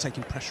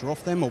taking pressure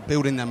off them or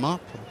building them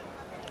up?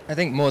 I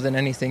think more than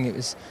anything it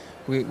was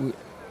we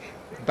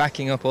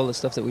backing up all the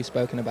stuff that we've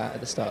spoken about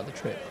at the start of the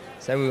trip.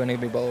 Say we were going to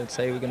be bold,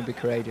 say we're going to be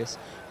courageous,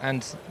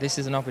 and this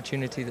is an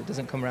opportunity that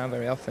doesn't come around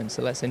very often,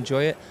 so let's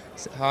enjoy it,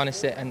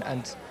 harness it,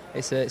 and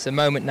it's a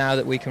moment now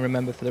that we can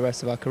remember for the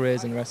rest of our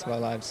careers and the rest of our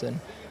lives and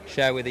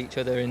share with each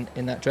other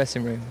in that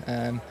dressing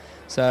room.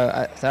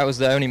 So that was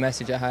the only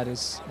message I had,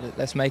 is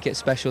let's make it a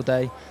special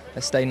day,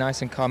 let's stay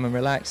nice and calm and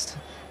relaxed,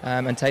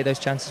 and take those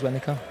chances when they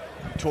come.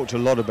 You talked a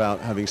lot about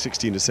having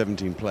 16 to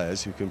 17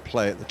 players who can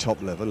play at the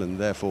top level, and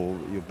therefore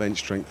your bench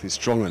strength is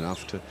strong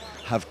enough to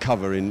have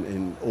cover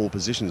in all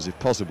positions if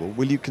possible.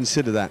 Will you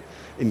consider that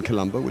in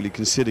Colombo? Will you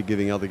consider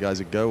giving other guys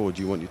a go, or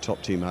do you want your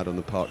top team out on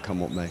the park come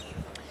what may?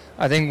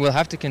 I think we'll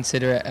have to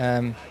consider it.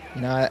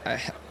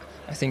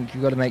 I think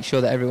you've got to make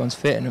sure that everyone's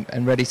fit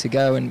and ready to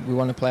go, and we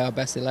want to play our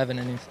best 11,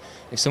 and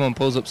if someone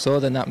pulls up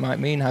sore, then that might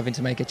mean having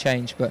to make a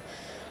change. But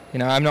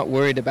I'm not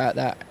worried about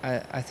that.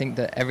 I think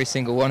that every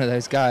single one of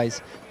those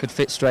guys could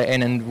fit straight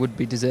in and would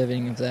be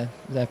deserving of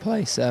their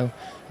place. So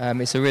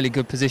it's a really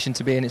good position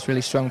to be in. It's a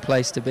really strong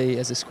place to be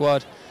as a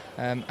squad.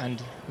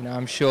 And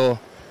I'm sure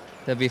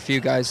there'll be a few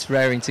guys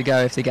raring to go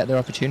if they get their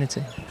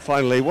opportunity.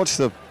 Finally, what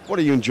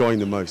are you enjoying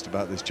the most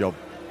about this job?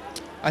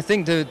 I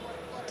think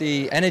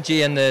the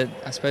energy and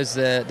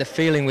the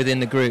feeling within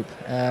the group.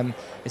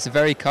 It's a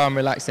very calm,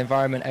 relaxed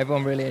environment.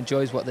 Everyone really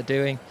enjoys what they're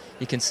doing.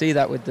 You can see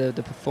that with the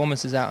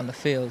performances out on the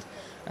field.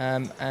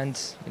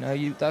 That's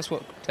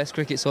what Test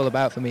cricket's all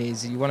about for me.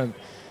 Is you want to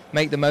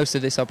make the most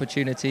of this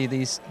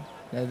opportunity.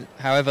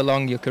 However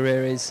long your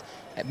career is,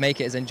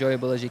 make it as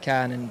enjoyable as you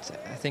can. And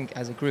I think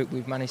as a group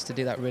we've managed to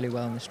do that really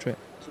well on this trip.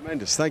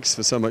 Tremendous. Thanks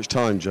for so much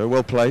time, Joe.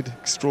 Well played.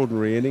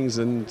 Extraordinary innings,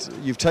 and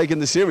you've taken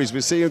the series.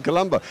 We'll see you in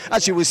Colombo.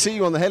 Actually, we'll see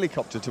you on the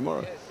helicopter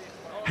tomorrow.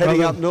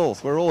 Heading up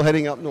north. We're all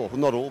heading up north.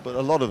 Well, not all, but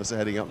a lot of us are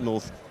heading up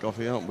north,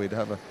 Goffey, aren't we? To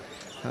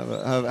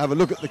have a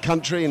look at the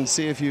country and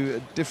see a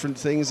few different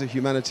things, a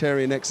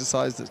humanitarian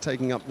exercise that's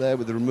taking up there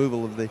with the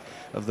removal of the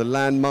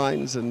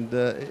landmines, and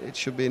it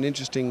should be an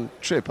interesting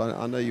trip.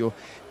 I know you're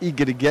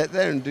eager to get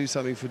there and do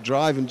something for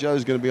Drive, and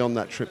Joe's going to be on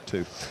that trip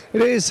too.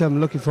 It is. I'm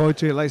looking forward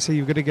to it. Like I say,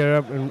 you've got to get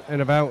up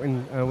and about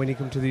when you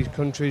come to these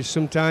countries.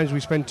 Sometimes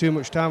we spend too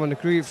much time on the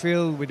cricket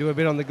field. We do a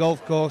bit on the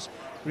golf course.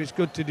 But it's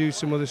good to do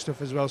some other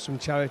stuff as well, some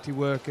charity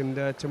work,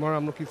 and tomorrow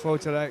I'm looking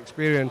forward to that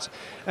experience.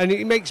 And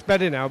it makes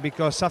better now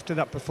because after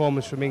that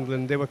performance from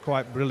England, they were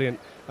quite brilliant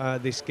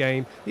this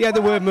game. Yeah,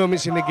 there were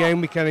moments in the game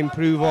we can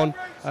improve on,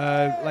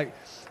 like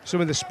some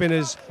of the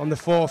spinners on the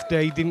fourth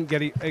day didn't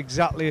get it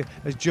exactly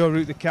as Joe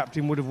Root, the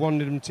captain, would have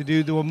wanted them to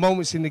do. There were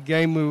moments in the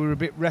game where we were a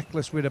bit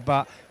reckless with a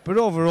bat, but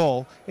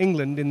overall,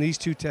 England in these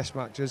two test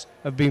matches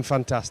have been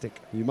fantastic.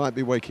 You might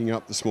be waking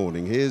up this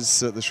morning. Here's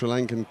the Sri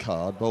Lankan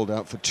card, bowled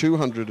out for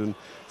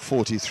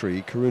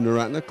 243.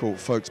 Karunaratne caught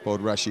Folkes,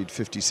 bowled Rashid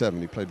 57.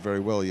 He played very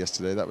well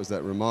yesterday. That was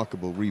that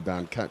remarkable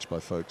rebound catch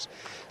by Folkes.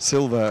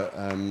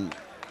 Silva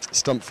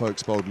stumped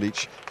Folkes, bowled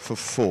Leach for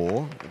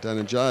 4.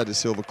 Dhananjaya de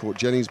Silva caught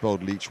Jennings,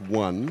 bowled Leach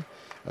 1.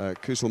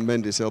 Kusal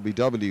Mendis,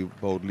 LBW,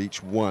 bowled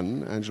Leach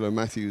 1. Angelo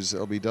Matthews,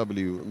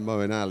 LBW,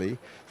 Moeen Ali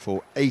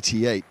for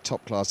 88,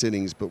 top-class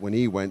innings, but when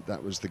he went,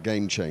 that was the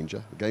game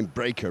changer, the game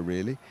breaker,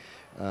 really.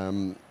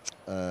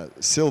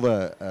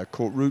 Silva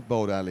caught Root,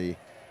 bowled Ali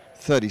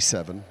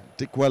 37.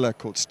 Dickwella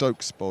caught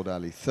Stokes, bowled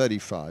Ali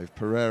 35.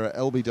 Pereira,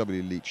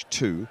 LBW, Leach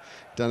 2.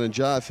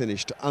 Dhananjaya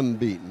finished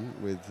unbeaten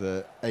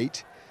with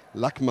 8.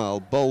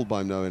 Lakmal bowled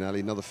by Moeen Ali,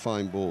 another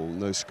fine ball,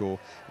 no score,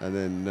 and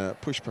then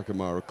Pushpa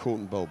Kumara caught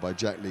and bowled by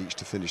Jack Leach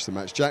to finish the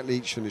match. Jack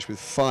Leach finished with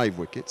 5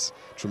 wickets,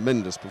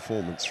 tremendous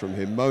performance from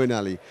him. Moeen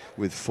Ali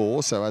with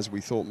 4, so as we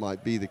thought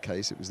might be the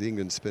case, it was the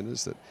England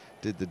spinners that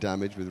did the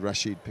damage, with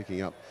Rashid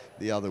picking up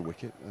the other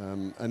wicket.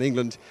 And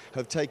England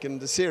have taken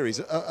the series.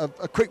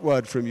 A quick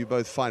word from you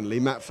both finally.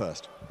 Matt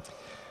first.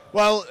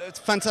 Well, it's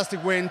a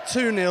fantastic win,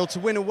 2-0 to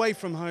win away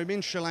from home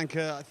in Sri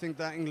Lanka. I think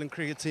that England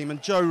cricket team,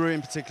 and Joe Root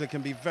in particular,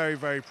 can be very,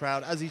 very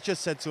proud. As he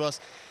just said to us,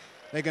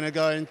 they're going to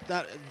go and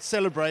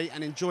celebrate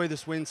and enjoy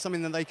this win,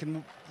 something that they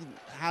can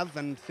have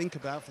and think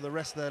about for the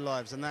rest of their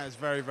lives, and that is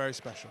very, very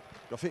special.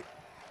 Goffey?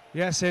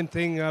 Yeah, same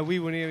thing. We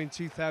won here in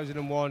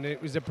 2001. It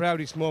was the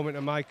proudest moment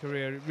of my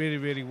career. It really,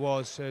 really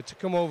was. To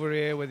come over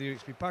here, whether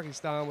it be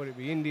Pakistan, whether it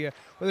be India,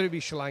 whether it be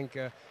Sri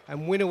Lanka,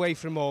 and win away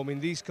from home in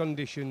these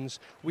conditions,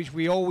 which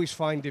we always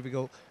find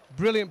difficult.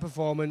 Brilliant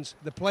performance.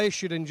 The players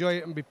should enjoy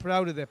it and be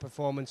proud of their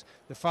performance.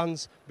 The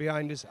fans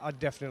behind us are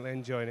definitely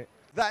enjoying it.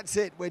 That's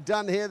it. We're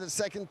done here. The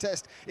second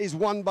test is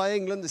won by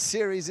England. The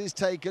series is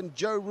taken.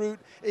 Joe Root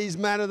is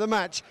man of the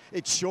match.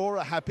 It's sure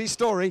a happy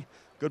story.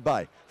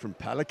 Goodbye from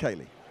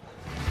Pallekele.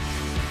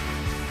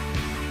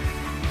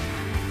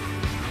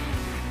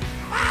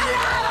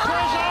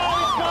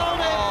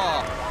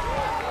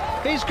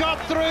 He's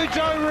got through,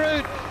 Joe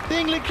Root. The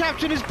England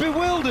captain is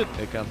bewildered.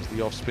 Here comes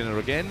the off spinner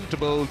again to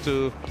bowl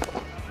to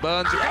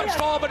Burns, who comes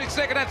forward. It's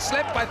taken that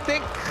slip. I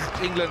think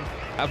England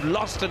have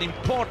lost an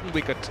important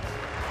wicket.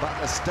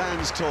 Butler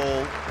stands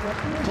tall,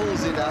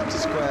 pulls it out to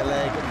square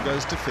leg and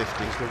goes to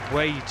 50. The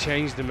way he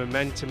changed the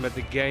momentum of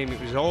the game,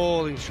 it was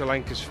all in Sri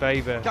Lanka's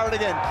favour. Curran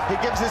again, he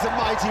gives us a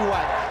mighty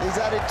whack. He's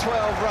added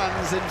 12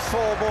 runs in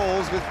 4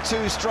 balls with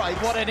 2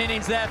 strikes. What an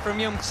innings there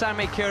from young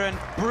Sammy Curran.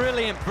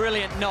 Brilliant,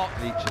 brilliant knock.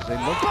 Bowled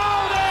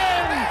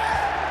in!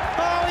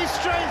 Oh, he's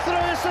straight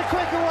through. It's a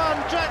quicker one.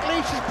 Jack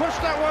Leach has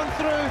pushed that one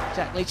through.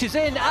 Jack Leach is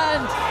in and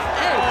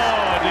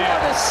out.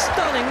 What a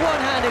stunning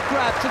one-handed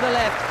grab to the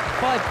left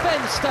by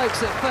Ben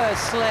Stokes at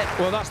first slip.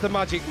 Well, that's the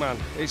magic man.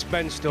 It's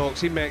Ben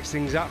Stokes. He makes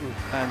things happen.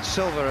 And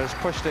Silva has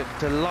pushed it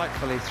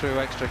delightfully through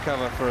extra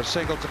cover for a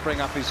single to bring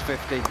up his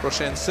 50.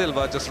 Roshan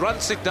Silva just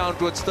runs it down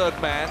towards third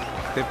man.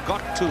 They've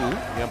got 2.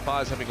 The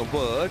umpire's having a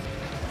word.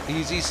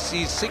 He's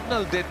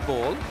signalled dead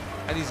ball,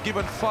 and he's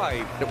given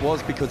 5. It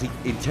was because he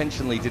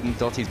intentionally didn't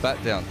dot his bat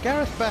down.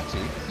 Gareth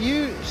Batty,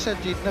 you said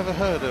you'd never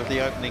heard of the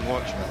opening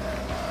watchman,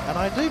 and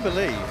I do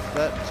believe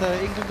that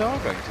England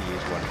are going to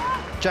use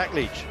one. Jack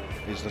Leach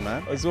is the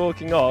man. I was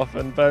walking off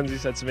and Burnsy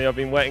said to me, I've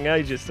been waiting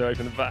ages to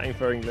open the batting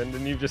for England,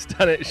 and you've just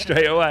done it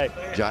straight away.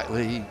 Jack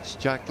Leach,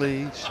 Jack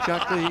Leach,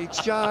 Jack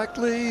Leach, Jack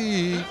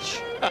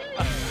Leach.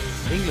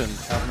 England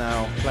have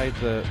now played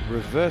the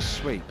reverse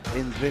sweep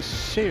in this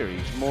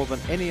series more than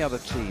any other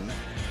team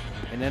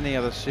in any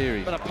other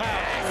series. But a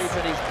power through,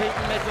 but he's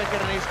beaten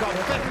mid-wicket and he's got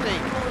 50.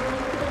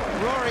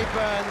 Rory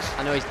Burns.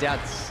 I know his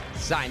dad's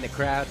sat in the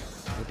crowd.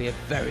 He'll be a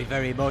very,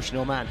 very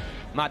emotional man.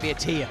 Might be a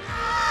tear.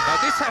 Now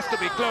this has to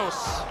be close.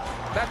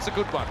 That's a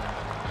good one.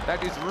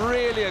 That is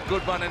really a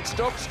good one. And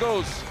Stokes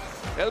goes.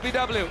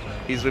 LBW.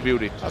 He's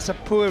reviewed it. That's a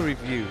poor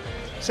review.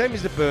 Same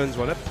as the Burns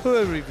one, a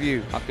poor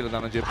review. Akil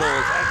Dhananjay balls. And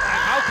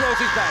how close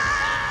is that?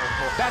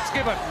 That's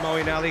given.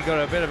 Moeen Ali got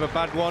a bit of a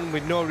bad one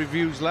with no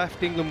reviews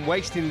left. England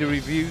wasting the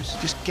reviews.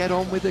 Just get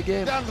on with the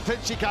game. Down the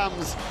pitch he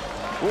comes.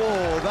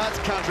 Oh, that's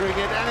countering it,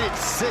 and it's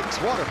 6.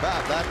 What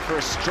about that for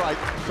a strike?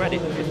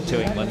 Credit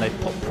to England, they've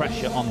put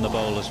pressure on the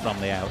bowlers from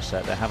the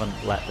outset. They haven't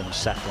let them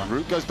settle.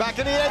 Root goes back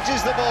and he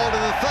edges the ball to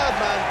the third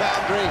man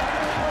boundary.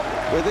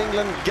 With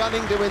England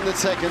gunning to win the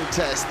second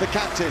test, the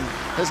captain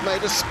has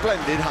made a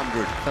splendid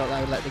 100. Felt they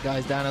would let the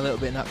guys down a little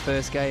bit in that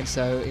first game,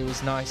 so it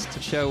was nice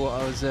to show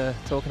what I was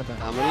talking about.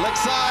 And the leg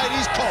side,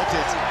 he's caught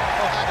it.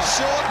 At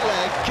short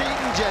leg,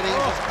 Keaton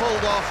Jennings has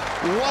pulled off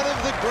one of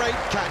the great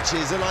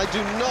catches, and I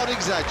do not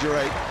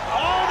exaggerate.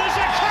 Oh,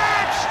 there's a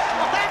catch!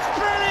 That's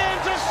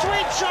brilliant! A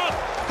sweep shot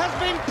has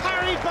been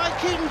parried by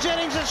Keaton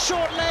Jennings at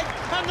short leg,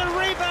 and the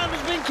rebound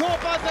has been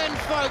caught by Ben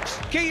Foakes.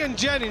 Keaton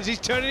Jennings is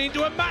turning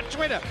into a match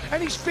winner,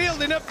 and he's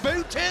fielding at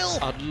Boot Hill.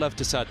 I'd love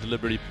to say I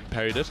deliberately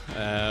parried it,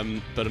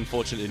 but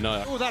unfortunately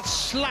no. Oh, that's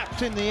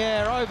slapped in the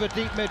air over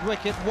deep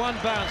mid-wicket, 1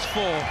 bounce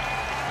 4.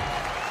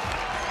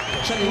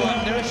 Tell you what,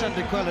 Niroshan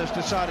Dikwella's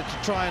decided to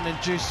try and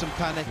induce some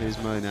panic. Here's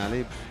Moeen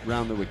Ali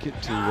round the wicket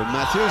to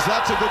Matthews.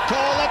 That's a good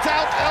call. That's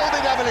out.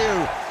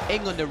 LBW.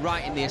 England are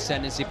right in the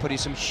ascendancy, putting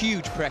some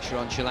huge pressure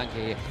on Sri Lanka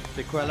here.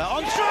 Dikwella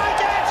on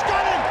strike, and it's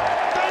got him!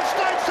 Ben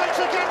Stokes takes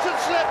a Ganson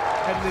slip.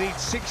 And they need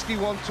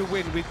 61 to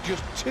win with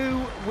just 2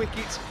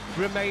 wickets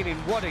remaining.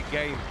 What a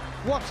game.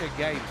 What a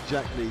game.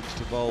 Jack Leach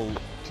to bowl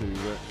to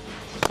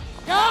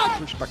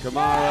Pushpa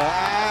Kamara,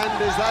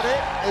 and is that it?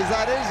 Is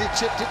that it? Has he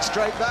chipped it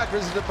straight back, or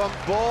is it a bump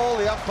ball?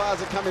 The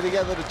umpires are coming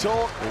together to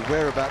talk. Well,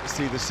 we're about to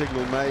see the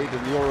signal made,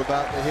 and you're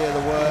about to hear the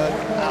word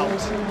out.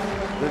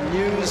 The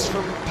news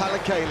from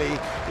Pallekele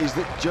is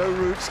that Joe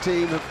Root's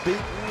team have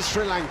beaten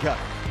Sri Lanka.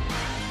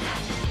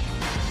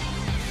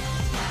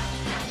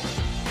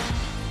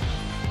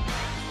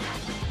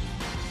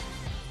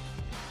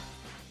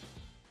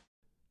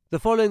 The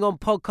following on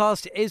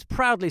podcast is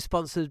proudly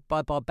sponsored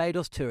by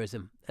Barbados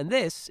Tourism, and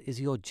this is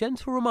your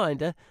gentle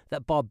reminder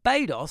that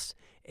Barbados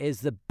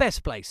is the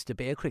best place to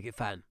be a cricket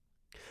fan.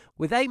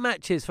 With 8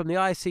 matches from the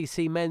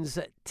ICC Men's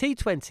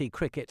T20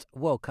 Cricket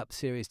World Cup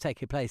Series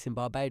taking place in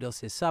Barbados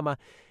this summer,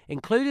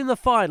 including the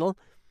final,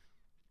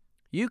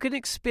 you can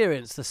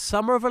experience the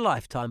summer of a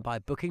lifetime by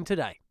booking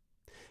today.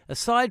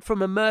 Aside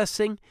from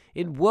immersing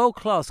in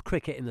world-class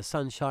cricket in the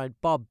sunshine,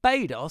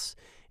 Barbados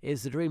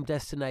is the dream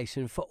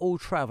destination for all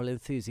travel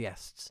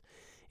enthusiasts.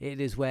 It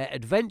is where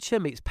adventure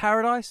meets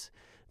paradise,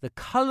 the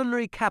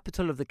culinary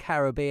capital of the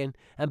Caribbean,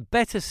 and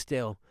better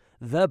still,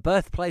 the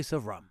birthplace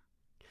of rum.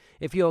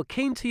 If you're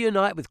keen to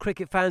unite with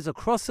cricket fans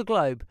across the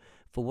globe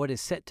for what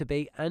is set to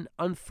be an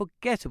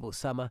unforgettable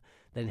summer,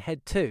 then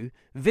head to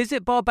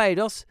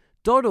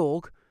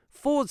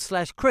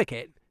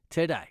visitbarbados.org/cricket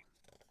today.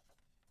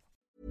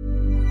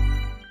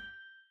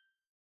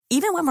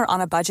 Even when we're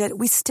on a budget,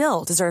 we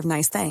still deserve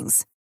nice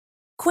things.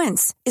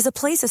 Quince is a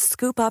place to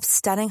scoop up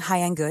stunning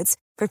high-end goods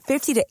for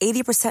 50 to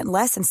 80%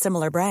 less than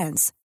similar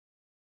brands.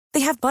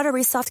 They have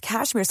buttery soft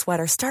cashmere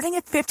sweaters starting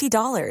at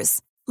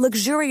 $50,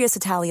 luxurious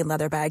Italian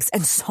leather bags,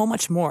 and so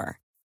much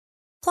more.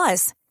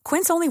 Plus,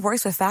 Quince only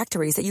works with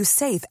factories that use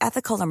safe,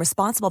 ethical, and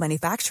responsible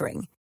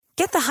manufacturing.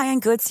 Get the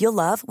high-end goods you'll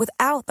love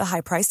without the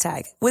high price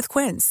tag with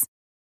Quince.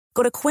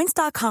 Go to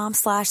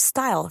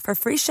quince.com/style for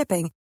free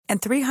shipping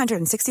and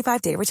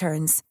 365-day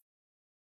returns.